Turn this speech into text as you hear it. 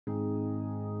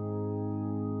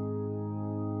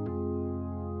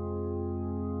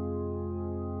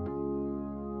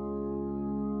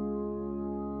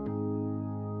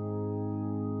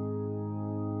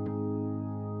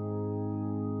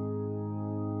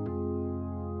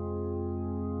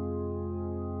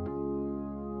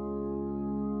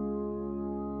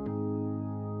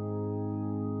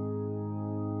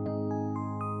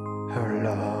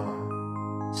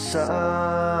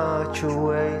such a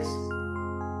waste.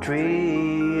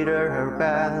 Treated her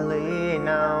badly,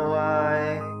 now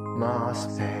I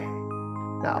must pay.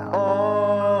 Now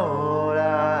all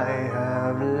I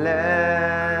have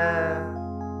left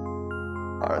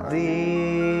are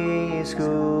these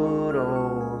good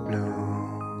old blues.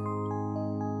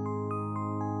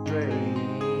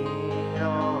 Drain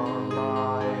on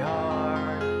my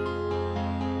heart,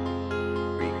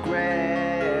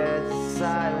 regrets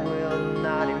I will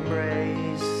not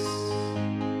embrace.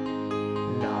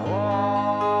 Now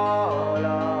all I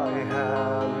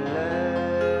have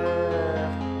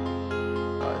left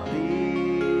are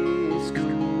these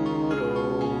good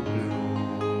old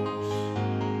blues.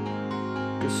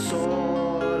 'Cause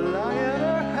all I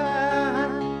ever had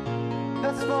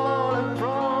has fallen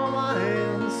from my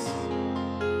hands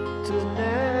to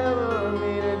never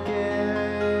meet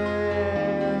again.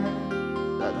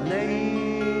 That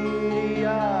lady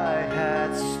I had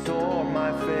stored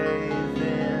my faith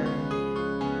in,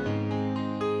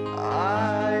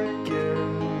 I can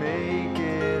make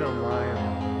it on my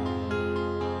own.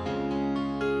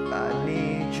 I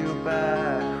need you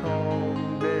back home,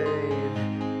 babe.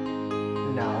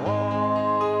 Now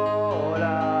all I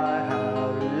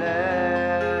have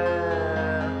left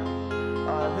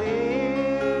are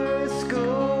these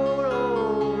good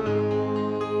old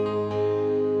blues.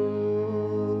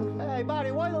 Hey,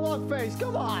 buddy, why the long face?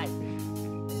 Come on!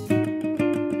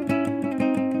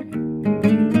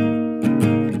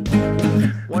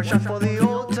 One shot for the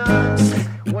old times,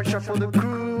 one shot for the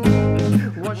crew,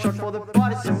 one shot for the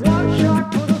parties, and one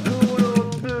shot for the good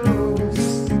old blues.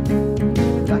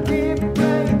 I keep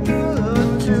playing through the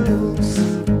tunes.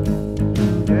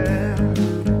 Yeah.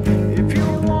 If you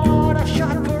want a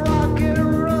shot for rock and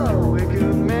roll, we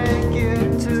could make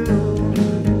it too.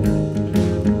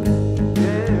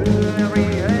 Yeah, every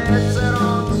headset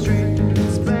on the street,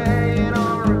 it's playing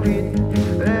on repeat.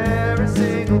 Every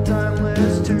single time,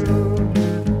 let's tune.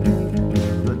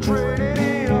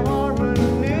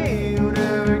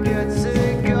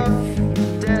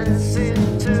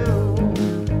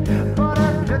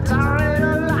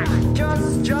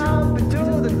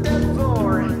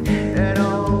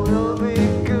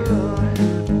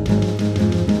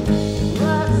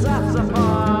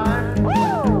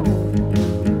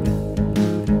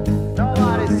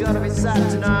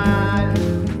 Tonight,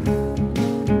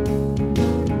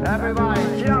 everybody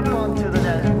jump onto the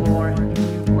dance floor.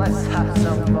 Let's have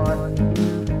some fun.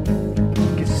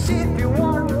 'Cause if you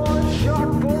want one shot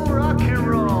for rock and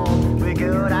roll, we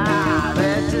could have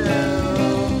it too.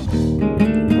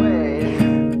 Wait,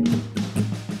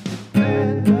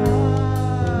 and I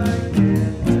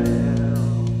can't tell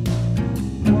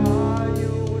why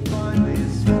you would find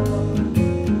this fun,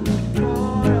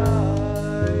 but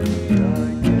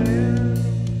I can't.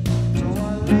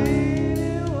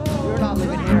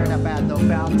 Living here in a bad though,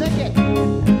 pal. Take it!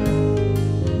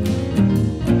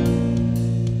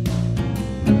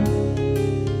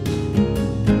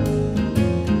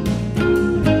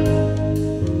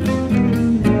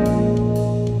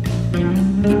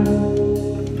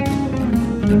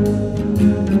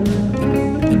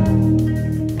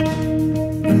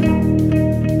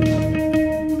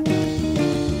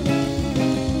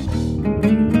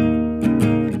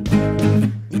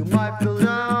 You might feel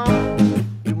down,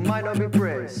 you might not be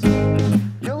praised.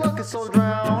 Your luck is so dry.